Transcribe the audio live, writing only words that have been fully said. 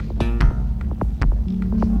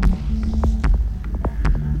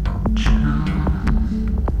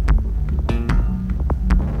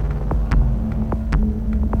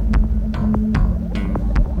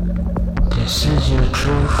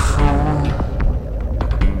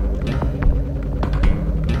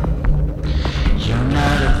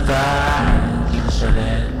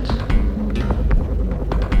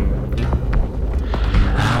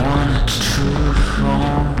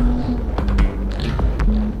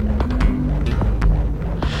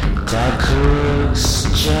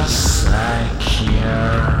just like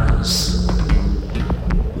yours.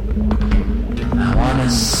 I wanna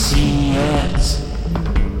see it.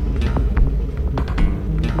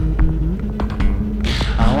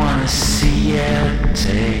 I wanna see it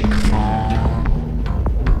take form.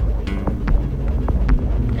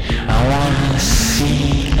 I wanna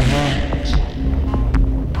see it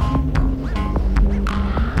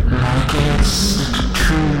like it's the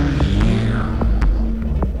true you.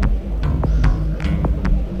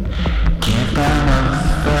 Get down on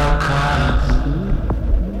fell cards.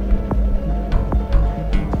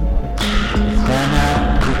 If they're not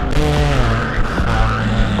prepared for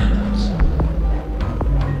it,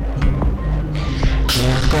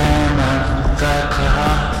 give them a fell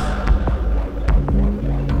card.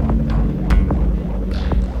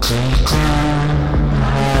 Take them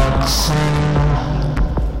what's in.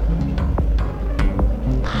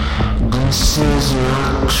 This is your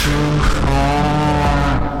true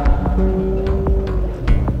form.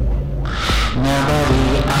 Nobody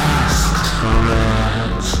asked for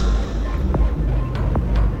it.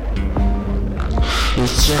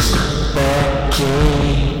 It's just a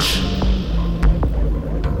baggage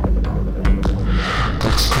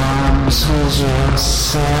that comes with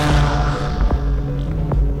yourself.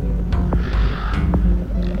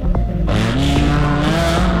 And you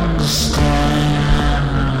understand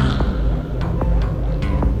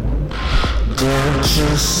they're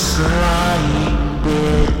just like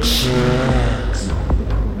bitches.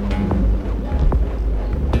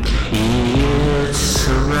 It's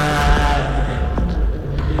right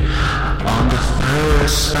on the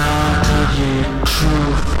first part of your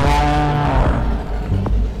true form.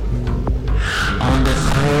 On the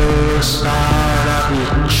first part of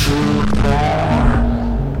your true form.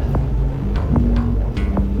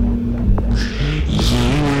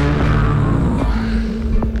 You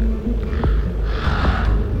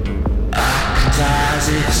act as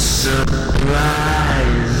if surprised.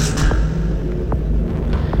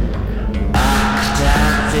 Act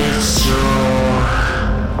as it's your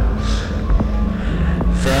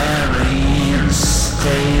very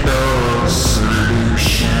unstable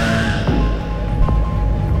solution.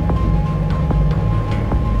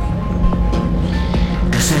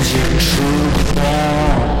 This is your true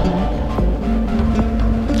form.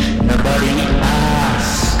 Nobody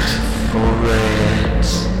asked for it.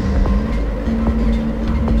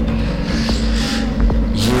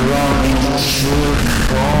 You're only true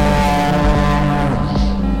form.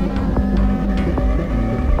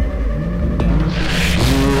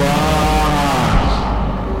 You are.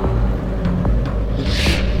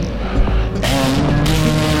 And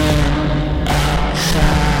then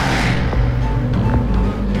outside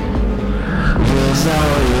with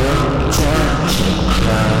all your dirty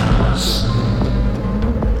clothes.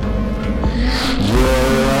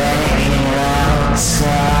 You're hanging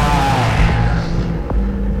outside,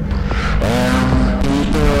 and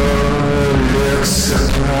people look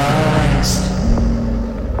surprised.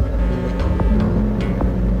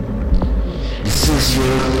 This is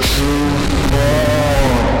your true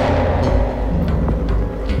form.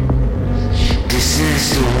 This is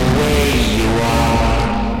the way you are.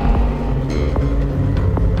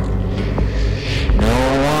 No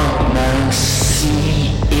one can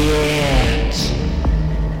see it.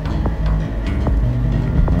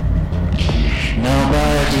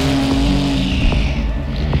 Nobody,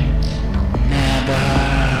 never,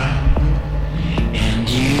 and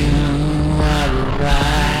you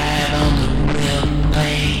arrive on the real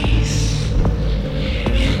place.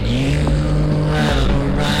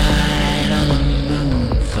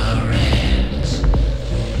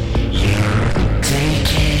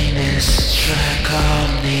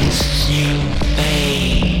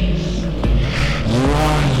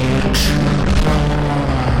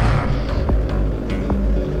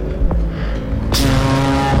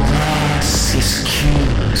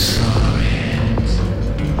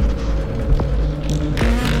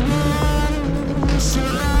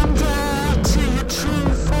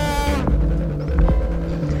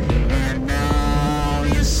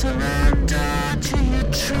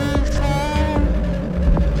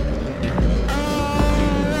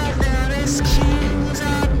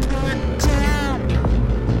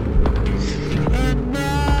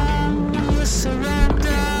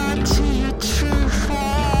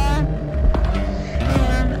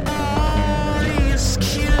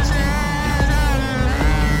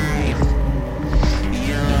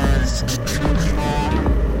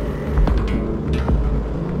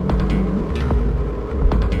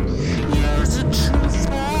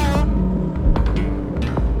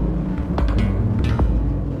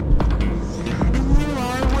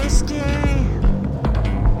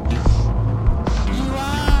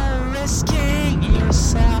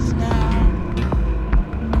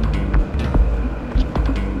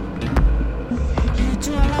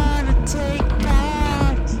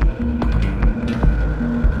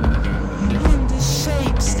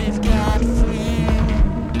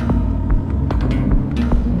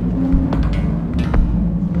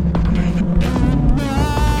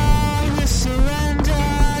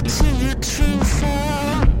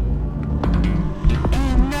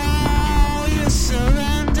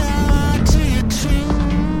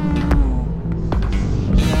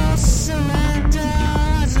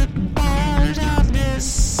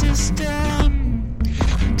 system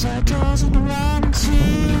that doesn't want to,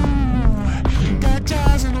 that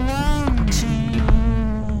doesn't want to.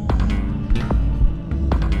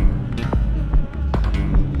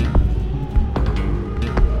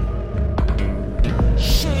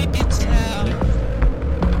 Shape itself.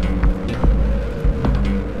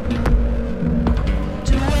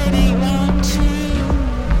 The way they want to.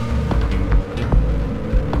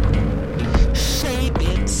 Shape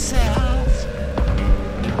itself.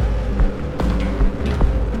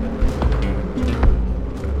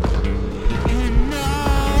 You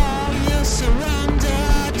know you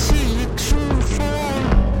surrender to your true form.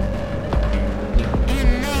 You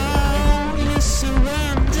know you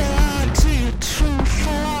surrender to your true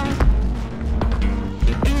form.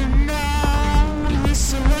 You know you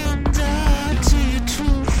surrender to your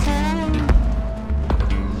true form.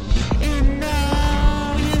 You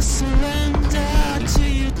know you surrender to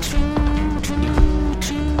your true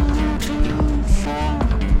form.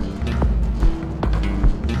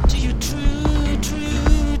 To your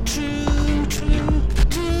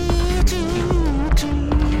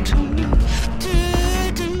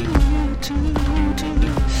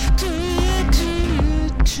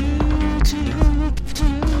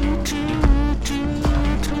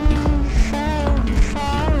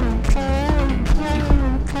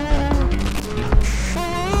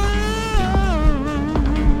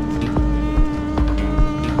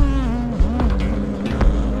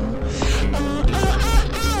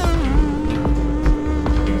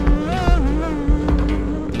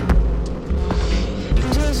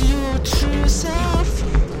Does your true self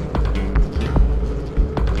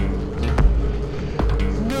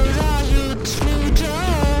those are your true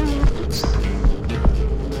doubts.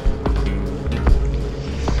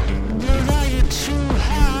 Those are your true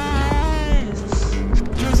highs.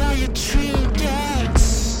 Those are your true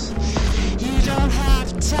depths. You don't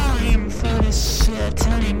have time for this shit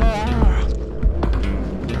anymore.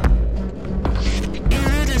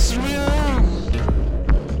 It is real.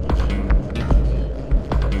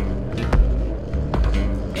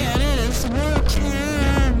 And it is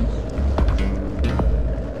working.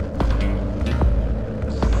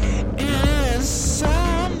 It is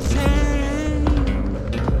something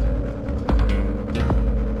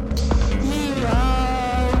you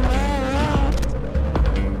are aware of.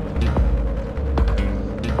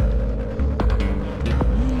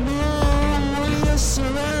 No, you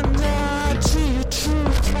surrender to your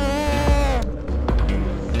true form.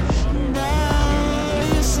 No,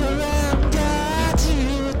 you surrender to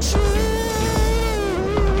your true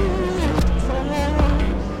form.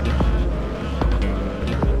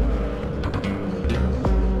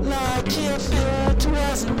 Like if it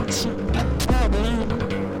wasn't a problem.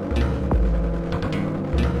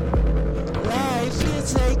 Life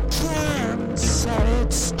is a cancer,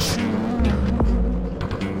 it's true.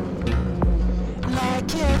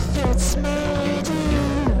 Like if it's made you,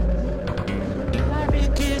 like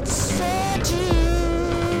it gets set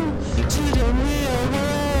you to the real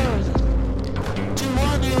world, to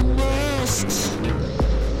one you missed,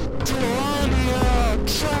 to one you're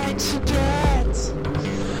trying to get,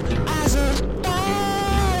 as a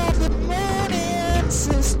part of the morning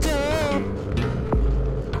system,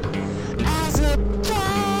 as a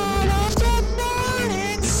part of the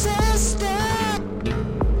morning system.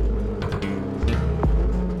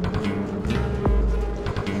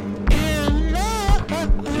 In love,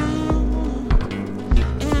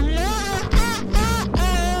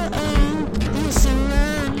 you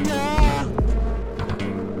surrender.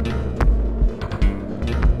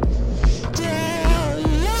 They're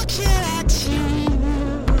looking at you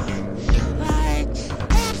like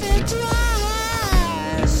if it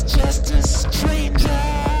was just a stranger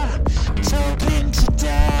talking to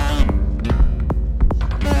them,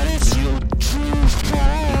 but it's your true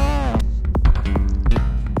form.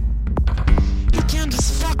 You can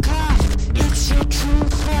just fuck off, it's your true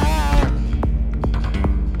form.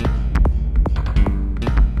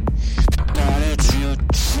 But it's your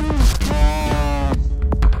true form.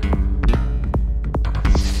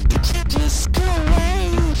 You can't just go away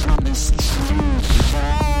from this true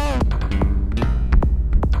form.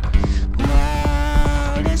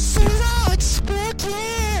 Wow, this is how it's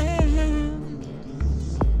working.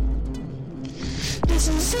 This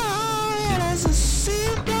is how it is a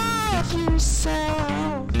symbol of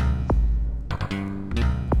yourself.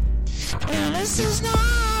 And this is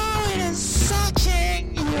now it is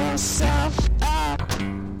sucking yourself up,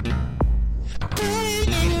 putting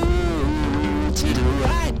you to the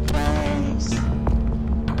right place.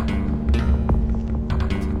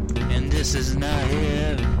 And this is not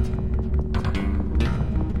it.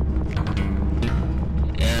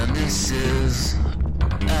 And this is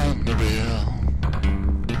unreal.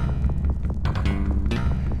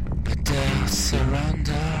 But don't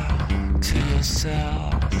surrender to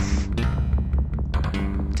yourself.